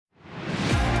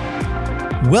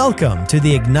Welcome to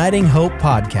the Igniting Hope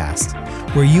podcast,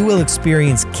 where you will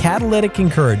experience catalytic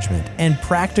encouragement and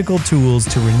practical tools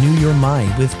to renew your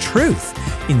mind with truth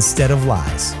instead of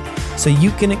lies, so you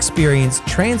can experience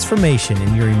transformation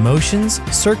in your emotions,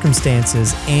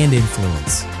 circumstances, and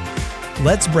influence.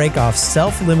 Let's break off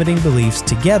self-limiting beliefs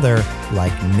together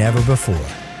like never before.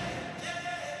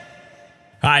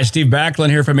 Hi, Steve Backlund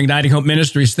here from Igniting Hope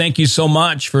Ministries. Thank you so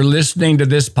much for listening to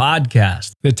this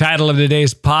podcast. The title of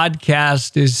today's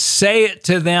podcast is Say It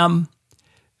to Them.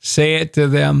 Say It to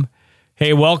Them.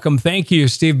 Hey, welcome. Thank you.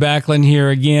 Steve Backlund here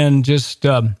again. Just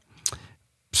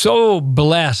so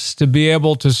blessed to be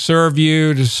able to serve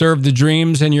you, to serve the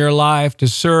dreams in your life, to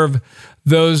serve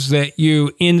those that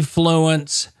you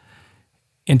influence.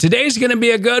 And today's going to be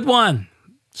a good one.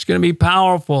 It's going to be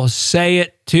powerful. Say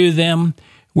it to them.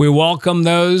 We welcome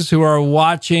those who are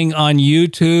watching on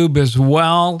YouTube as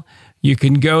well. You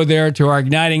can go there to our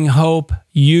Igniting Hope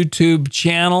YouTube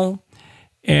channel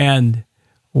and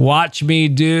watch me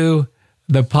do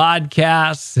the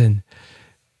podcasts. And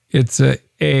it's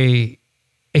a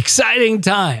exciting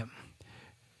time.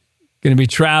 Going to be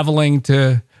traveling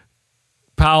to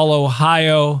Powell,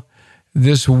 Ohio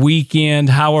this weekend.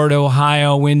 Howard,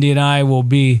 Ohio. Wendy and I will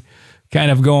be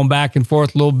kind of going back and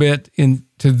forth a little bit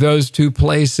into those two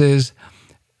places.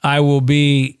 I will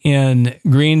be in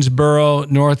Greensboro,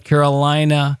 North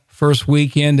Carolina, first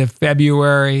weekend of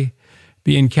February.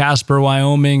 Be in Casper,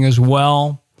 Wyoming as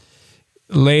well,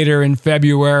 later in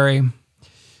February.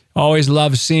 Always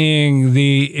love seeing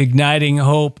the Igniting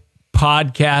Hope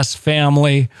podcast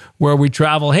family where we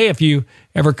travel. Hey, if you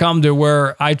ever come to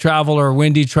where I travel or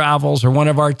Wendy travels or one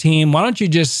of our team, why don't you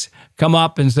just come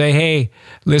up and say, hey,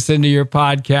 listen to your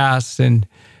podcast and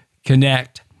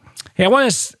connect. Hey, I want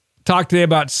to talk today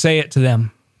about Say It to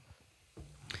Them.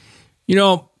 You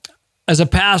know, as a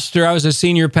pastor, I was a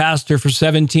senior pastor for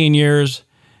 17 years,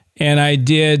 and I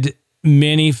did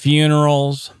many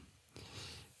funerals.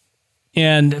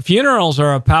 And funerals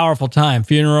are a powerful time.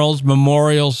 Funerals,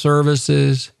 memorial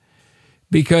services,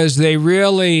 because they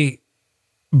really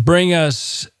bring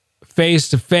us face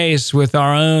to face with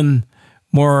our own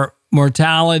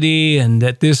mortality, and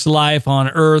that this life on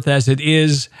earth as it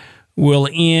is will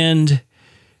end.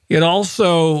 It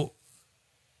also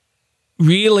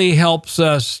really helps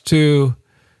us to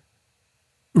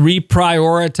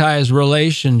reprioritize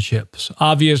relationships,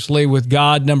 obviously with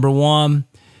God, number one,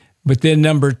 but then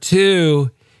number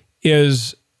two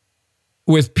is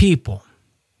with people.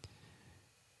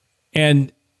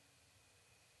 And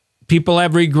people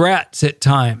have regrets at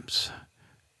times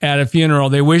at a funeral.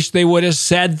 They wish they would have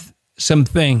said some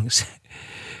things.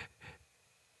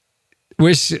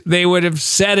 Wish they would have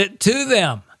said it to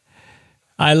them.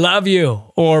 I love you,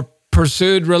 or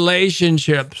pursued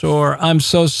relationships, or I'm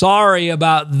so sorry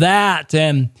about that.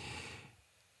 And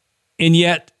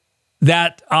yet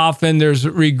that often there's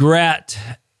regret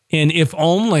and if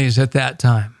onlys at that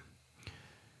time.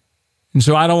 And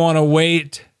so I don't want to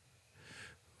wait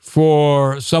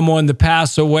for someone to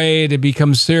pass away to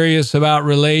become serious about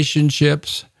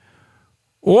relationships,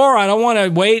 or I don't want to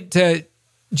wait to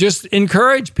just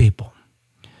encourage people.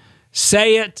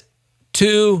 Say it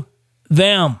to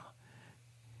them.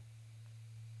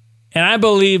 And I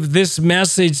believe this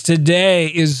message today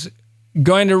is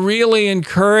going to really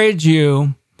encourage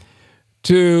you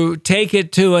to take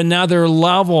it to another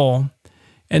level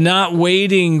and not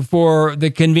waiting for the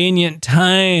convenient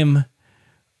time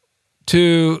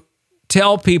to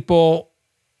tell people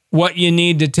what you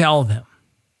need to tell them.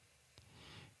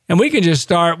 And we can just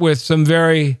start with some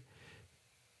very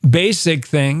basic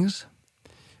things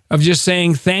of just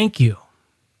saying thank you.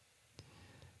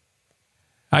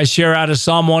 I share out of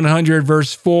Psalm 100,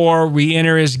 verse 4, we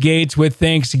enter his gates with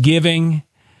thanksgiving.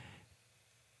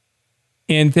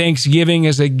 And thanksgiving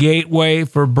is a gateway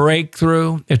for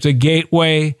breakthrough. It's a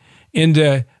gateway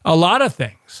into a lot of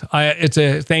things.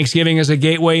 Thanksgiving is a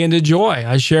gateway into joy.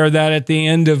 I share that at the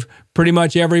end of pretty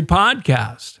much every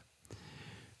podcast.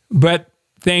 But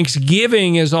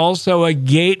Thanksgiving is also a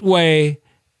gateway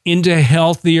into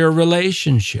healthier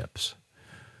relationships.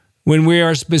 When we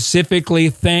are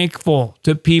specifically thankful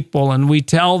to people and we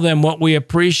tell them what we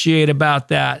appreciate about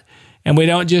that, and we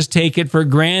don't just take it for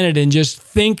granted and just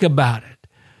think about it.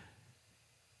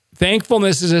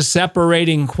 Thankfulness is a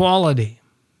separating quality.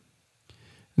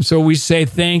 And so we say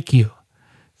thank you.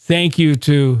 Thank you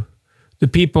to the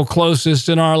people closest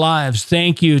in our lives.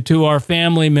 Thank you to our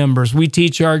family members. We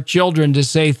teach our children to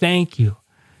say thank you.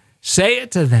 Say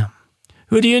it to them.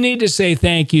 Who do you need to say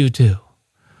thank you to?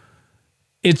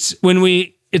 It's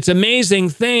amazing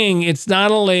thing. It's not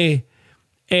only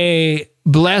a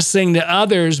blessing to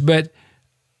others, but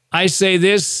I say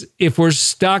this, if we're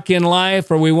stuck in life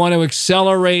or we want to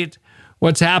accelerate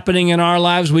what's happening in our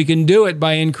lives, we can do it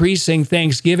by increasing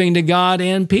thanksgiving to God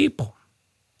and people.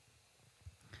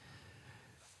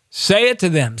 Say it to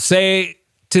them. Say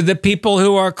to the people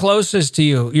who are closest to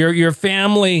you, your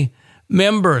family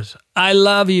members, I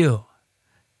love you.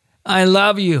 I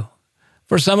love you.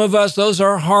 For some of us, those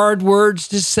are hard words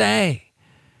to say.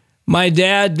 My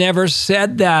dad never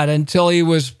said that until he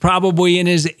was probably in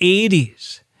his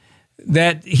 80s,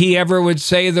 that he ever would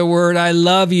say the word, I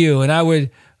love you. And I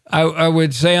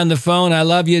would say on the phone, I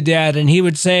love you, Dad. And he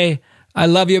would say, I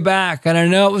love you back. And I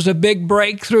know it was a big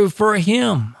breakthrough for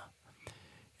him.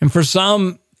 And for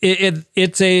some,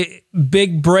 it's a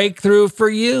big breakthrough for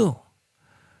you.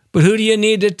 But who do you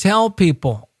need to tell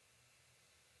people,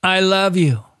 I love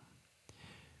you?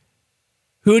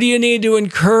 Who do you need to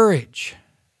encourage?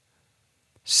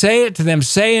 Say it to them.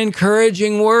 Say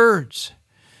encouraging words.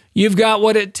 You've got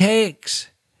what it takes.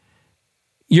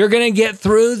 You're going to get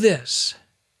through this.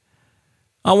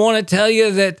 I want to tell you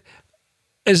that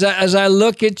as I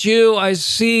look at you, I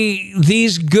see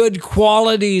these good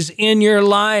qualities in your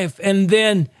life, and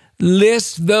then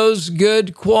list those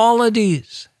good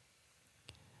qualities.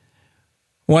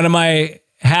 One of my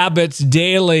habits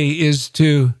daily is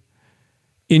to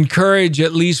encourage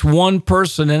at least one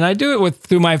person, and I do it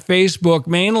through my Facebook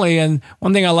mainly. And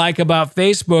one thing I like about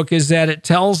Facebook is that it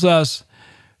tells us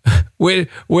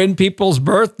when people's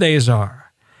birthdays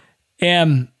are.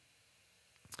 And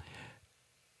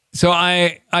so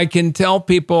I can tell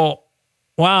people,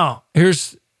 wow,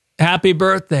 here's happy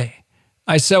birthday.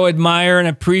 I so admire and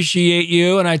appreciate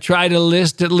you, and I try to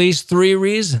list at least 3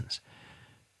 reasons.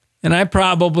 And I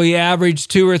probably average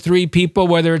 2 or 3 people,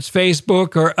 whether it's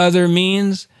Facebook or other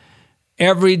means,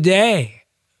 every day,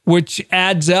 which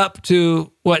adds up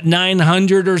to,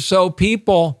 900 or so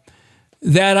people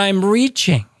that I'm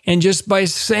reaching. And just by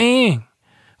saying,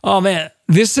 oh man,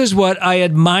 this is what I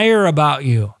admire about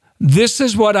you. This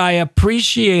is what I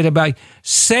appreciate about you.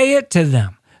 Say it to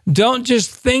them. Don't just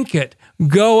think it.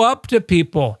 Go up to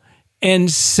people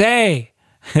and say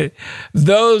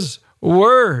those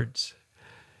words.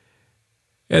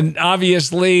 And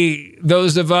obviously,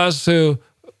 those of us who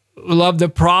love to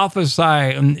prophesy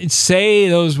and say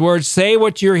those words, say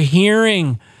what you're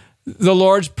hearing, the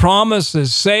Lord's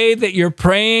promises. Say that you're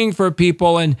praying for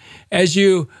people, and as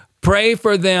you pray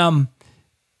for them,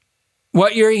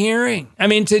 what you're hearing. I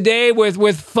mean, today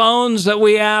with phones that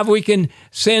we have, we can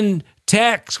send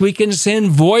texts, we can send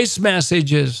voice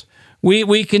messages,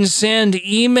 we can send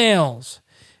emails,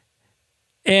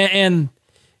 and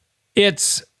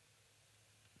it's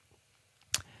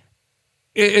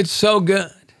so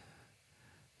good.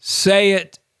 Say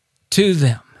it to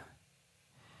them.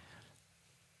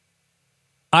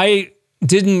 I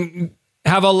didn't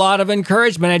have a lot of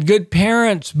encouragement. I had good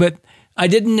parents, but I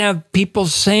didn't have people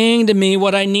saying to me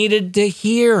what I needed to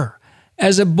hear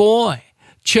as a boy.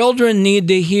 Children need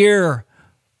to hear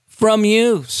from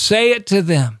you. Say it to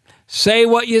them. Say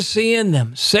what you see in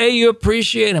them. Say you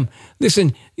appreciate them.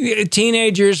 Listen,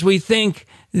 teenagers, we think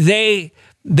they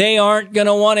aren't going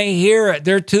to want to hear it.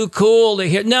 They're too cool to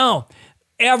hear. No,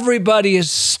 everybody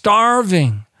is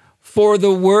starving for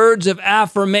the words of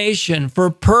affirmation, for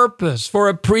purpose, for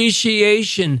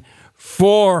appreciation,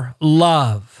 for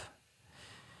love.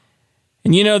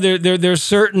 And you know, there's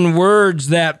certain words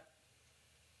that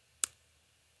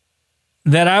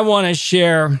I want to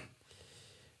share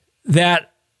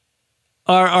that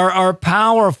are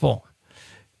powerful.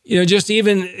 You know, just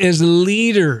even as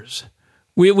leaders,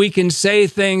 we can say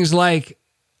things like,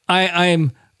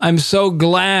 I'm so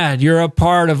glad you're a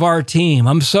part of our team.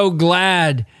 I'm so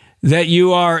glad that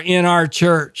you are in our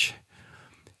church.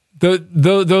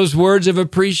 Those words of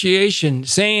appreciation,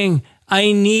 saying,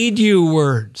 I need you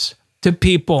words to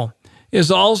people is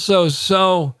also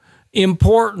so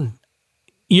important.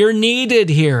 You're needed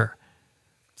here.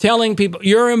 Telling people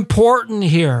you're important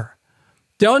here.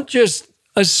 Don't just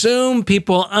assume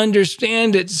people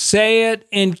understand it. Say it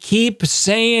and keep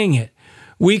saying it.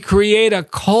 We create a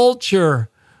culture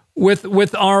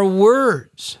with our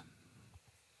words.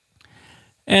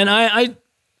 And I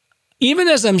even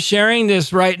as I'm sharing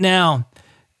this right now,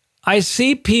 I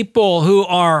see people who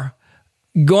are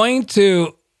going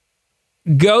to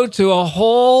go to a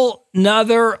whole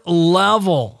nother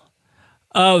level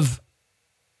of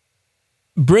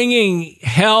bringing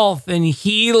health and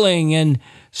healing and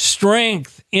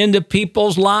strength into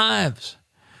people's lives.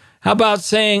 How about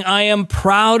saying, I am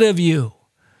proud of you?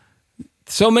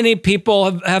 So many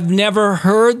people have never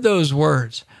heard those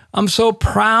words. I'm so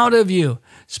proud of you,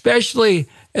 especially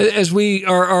as we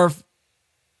are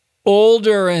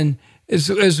older and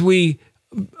as we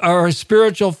are a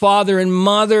spiritual father and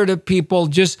mother to people.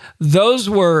 Just those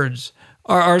words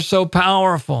are so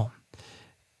powerful.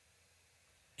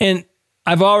 And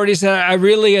I've already said, I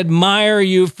really admire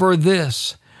you for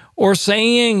this. Or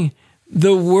saying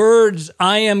the words,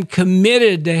 I am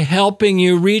committed to helping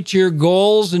you reach your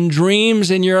goals and dreams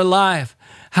in your life.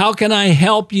 How can I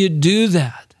help you do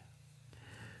that?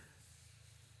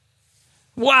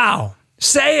 Wow.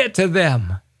 Say it to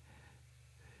them.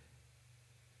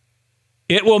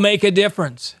 It will make a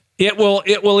difference. It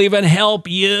will even help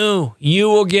you. You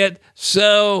will get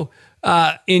so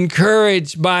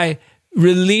encouraged by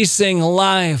releasing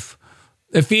life.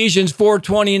 Ephesians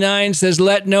 4:29 says,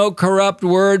 let no corrupt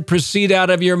word proceed out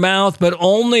of your mouth, but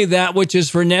only that which is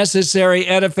for necessary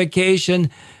edification,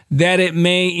 that it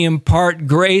may impart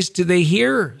grace to the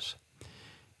hearers.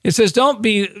 It says,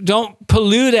 don't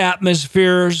pollute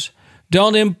atmospheres,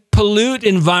 don't pollute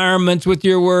environments with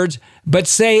your words, but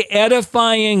say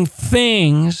edifying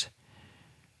things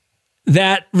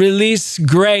that release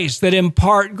grace, that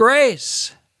impart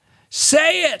grace.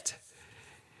 Say it.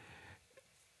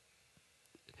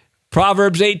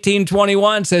 Proverbs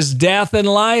 18:21 says, death and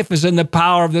life is in the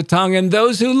power of the tongue, and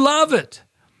those who love it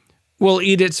will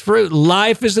eat its fruit.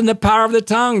 Life is in the power of the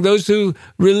tongue. Those who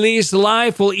release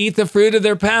life will eat the fruit of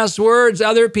their past words.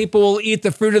 Other people will eat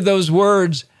the fruit of those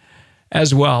words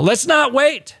as well. Let's not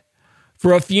wait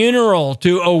for a funeral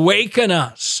to awaken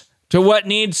us to what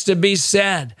needs to be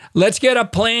said. Let's get a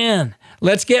plan.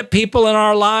 Let's get people in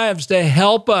our lives to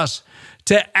help us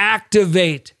to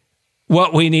activate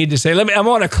what we need to say. I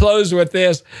want to close with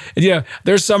this.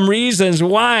 There's some reasons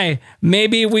why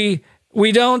maybe we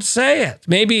don't say it.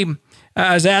 Maybe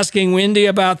I was asking Wendy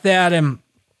about that, and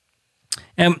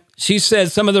she said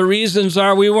some of the reasons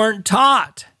are we weren't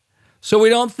taught, so we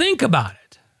don't think about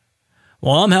it.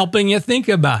 Well, I'm helping you think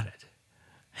about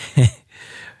it.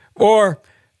 Or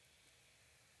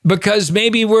because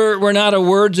maybe we're not a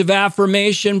words of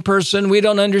affirmation person. We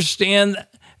don't understand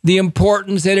the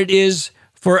importance that it is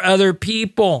for other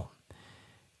people.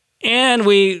 And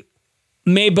we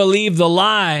may believe the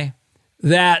lie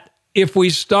that if we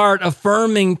start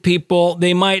affirming people,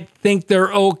 they might think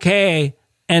they're okay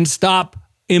and stop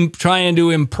trying to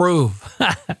improve.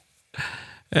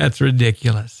 That's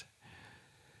ridiculous.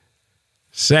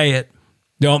 Say it.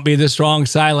 Don't be the strong,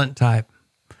 silent type.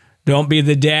 Don't be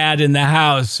the dad in the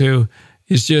house who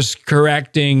is just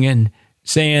correcting and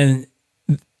saying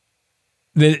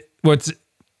that what's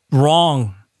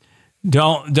wrong.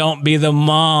 Don't be the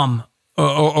mom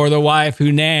or the wife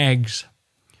who nags.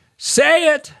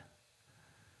 Say it.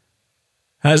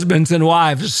 Husbands and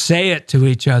wives, say it to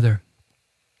each other.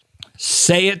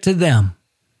 Say it to them.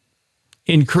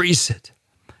 Increase it.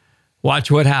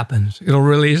 Watch what happens. It'll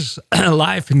release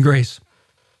life and grace.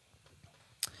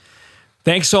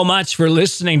 Thanks so much for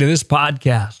listening to this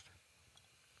podcast.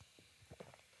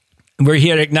 We're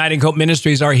here at Igniting Hope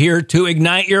Ministries, are here to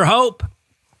ignite your hope.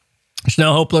 There's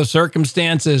no hopeless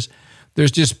circumstances.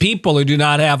 There's just people who do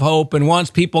not have hope. And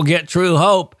once people get true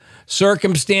hope,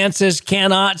 circumstances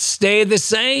cannot stay the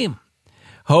same.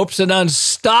 Hope's an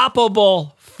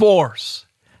unstoppable force.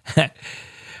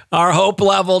 Our hope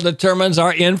level determines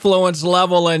our influence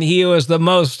level, and he who has the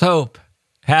most hope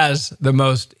has the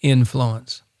most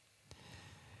influence.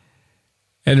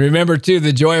 And remember, too,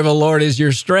 the joy of the Lord is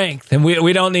your strength. And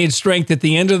we don't need strength at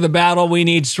the end of the battle. We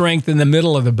need strength in the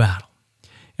middle of the battle.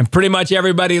 And pretty much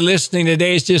everybody listening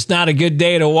today is just not a good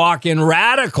day to walk in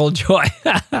radical joy.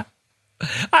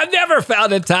 I've never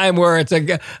found a time where it's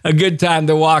a good time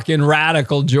to walk in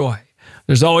radical joy.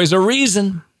 There's always a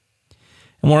reason.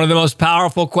 And one of the most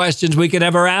powerful questions we could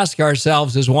ever ask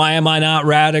ourselves is, why am I not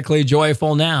radically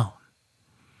joyful now?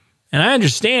 And I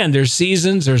understand there's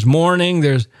seasons, there's mourning,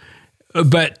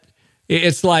 but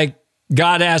it's like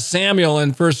God asked Samuel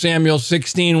in 1 Samuel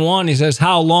 16:1, he says,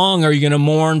 how long are you going to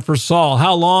mourn for Saul?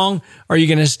 How long are you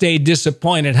going to stay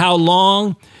disappointed? How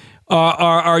long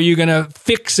are you going to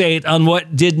fixate on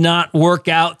what did not work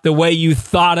out the way you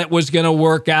thought it was going to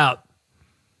work out?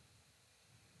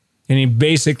 And he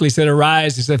basically said,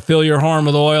 arise, he said, fill your horn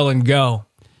with oil and go.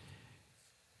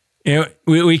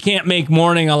 We can't make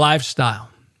mourning a lifestyle.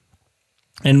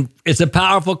 And it's a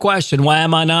powerful question. Why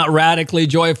am I not radically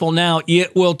joyful now?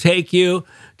 It will take you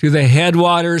to the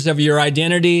headwaters of your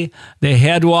identity, the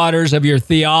headwaters of your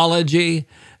theology,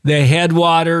 the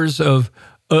headwaters of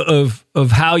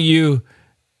how you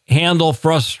handle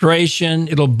frustration.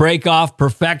 It'll break off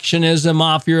perfectionism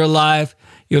off your life.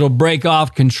 It'll break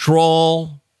off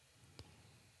control.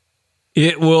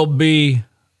 It will be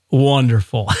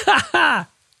wonderful.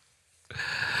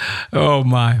 Oh,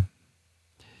 my.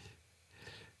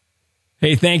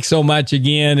 Hey, thanks so much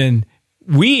again. And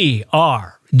we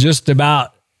are just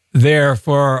about there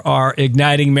for our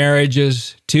Igniting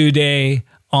Marriages 2-day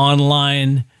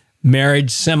online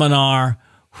marriage seminar.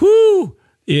 Whoo!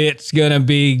 It's going to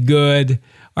be good.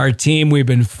 Our team, we've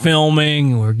been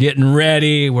filming, we're getting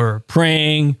ready, we're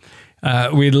praying.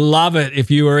 We'd love it if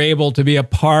you were able to be a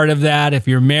part of that. If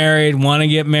you're married, want to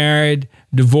get married,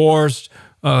 divorced,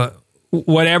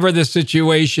 whatever the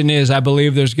situation is, I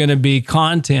believe there's going to be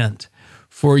content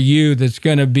for you that's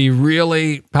going to be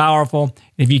really powerful.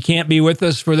 If you can't be with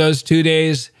us for those 2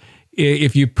 days,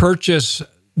 if you purchase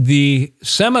the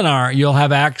seminar, you'll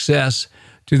have access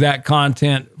to that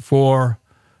content for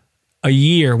a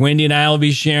year. Wendy and I will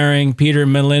be sharing, Peter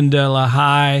and Melinda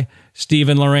Lahai,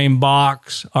 Stephen Lorraine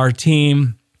Box, our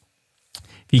team.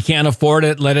 If you can't afford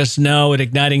it, let us know at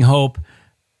Igniting Hope,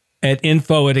 at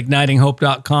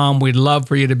info@ignitinghope.com. We'd love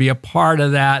for you to be a part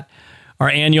of that. Our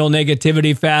annual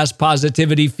Negativity Fast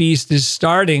Positivity Feast is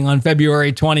starting on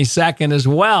February 22nd as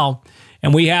well.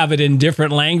 And we have it in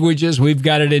different languages. We've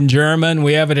got it in German.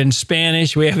 We have it in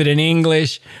Spanish. We have it in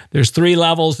English. There's 3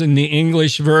 levels in the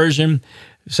English version.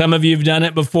 Some of you have done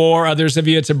it before. Others of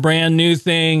you, it's a brand new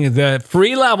thing. The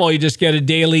free level, you just get a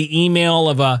daily email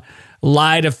of a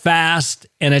lie to fast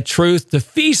and a truth to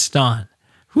feast on.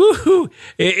 Woo-hoo.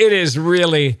 It is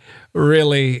really,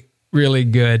 really, really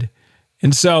good.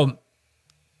 And so,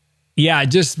 yeah,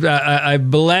 I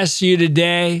bless you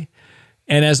today.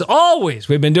 And as always,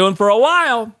 we've been doing for a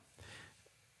while,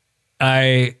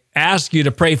 I ask you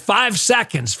to pray 5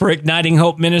 seconds for Igniting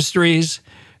Hope Ministries.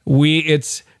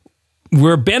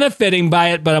 We're benefiting by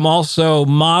it, but I'm also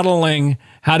modeling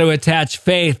how to attach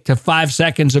faith to 5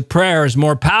 seconds of prayer is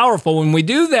more powerful when we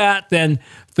do that than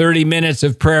 30 minutes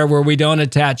of prayer where we don't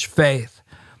attach faith.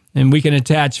 And we can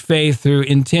attach faith through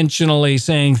intentionally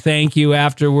saying thank you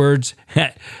afterwards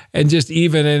and just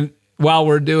while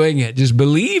we're doing it, just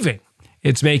believing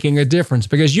it's making a difference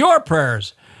because your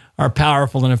prayers are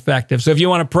powerful and effective. So if you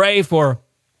want to pray for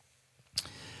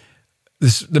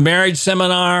the marriage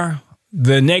seminar,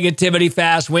 the Negativity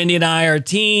Fast, Wendy and I, our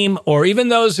team, or even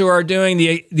those who are doing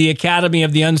the Academy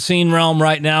of the Unseen Realm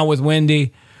right now with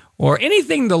Wendy, or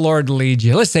anything the Lord leads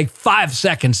you, let's take 5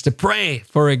 seconds to pray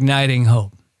for Igniting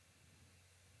Hope.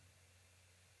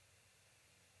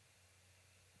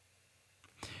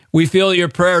 We feel your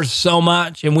prayers so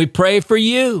much, and we pray for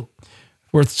you.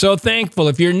 We're so thankful.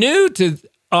 If you're new to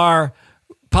our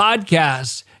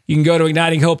podcast, you can go to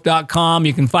ignitinghope.com.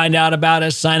 You can find out about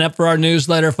us, sign up for our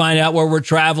newsletter, find out where we're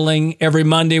traveling. Every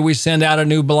Monday, we send out a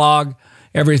new blog.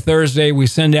 Every Thursday, we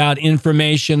send out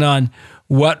information on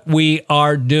what we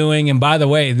are doing. And by the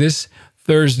way, this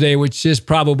Thursday, which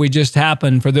probably just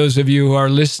happened for those of you who are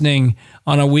listening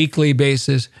on a weekly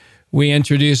basis, we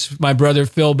introduced my brother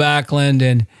Phil Backlund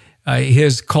and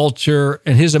his culture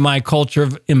and his and my Culture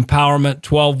of Empowerment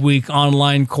 12-week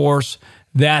online course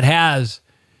that has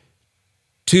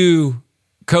 2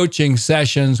 coaching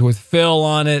sessions with Phil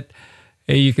on it.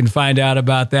 You can find out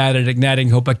about that at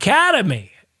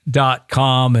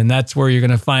ignitinghopeacademy.com, and that's where you're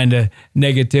going to find a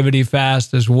Negativity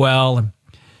Fast as well.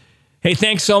 Hey,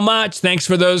 thanks so much. Thanks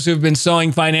for those who've been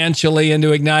sowing financially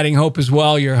into Igniting Hope as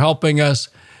well. You're helping us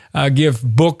give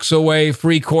books away,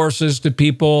 free courses to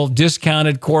people,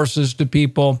 discounted courses to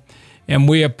people, and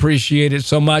we appreciate it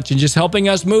so much and just helping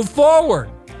us move forward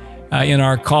in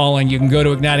our calling. You can go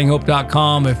to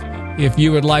ignitinghope.com if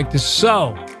you would like to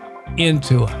sow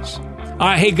into us. All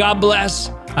right, hey, God bless.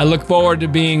 I look forward to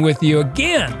being with you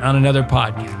again on another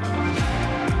podcast.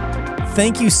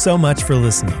 Thank you so much for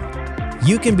listening.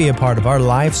 You can be a part of our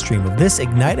live stream of this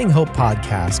Igniting Hope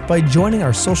podcast by joining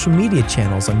our social media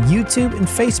channels on YouTube and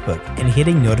Facebook and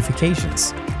hitting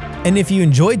notifications. And if you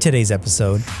enjoyed today's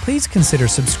episode, please consider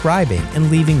subscribing and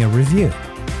leaving a review.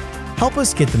 Help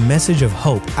us get the message of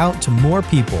hope out to more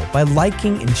people by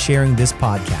liking and sharing this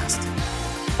podcast.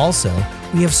 Also,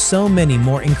 we have so many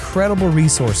more incredible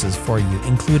resources for you,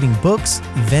 including books,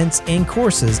 events, and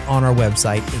courses on our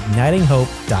website,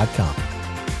 ignitinghope.com.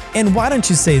 And why don't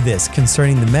you say this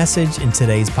concerning the message in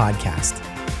today's podcast?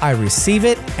 I receive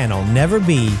it and I'll never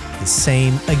be the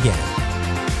same again.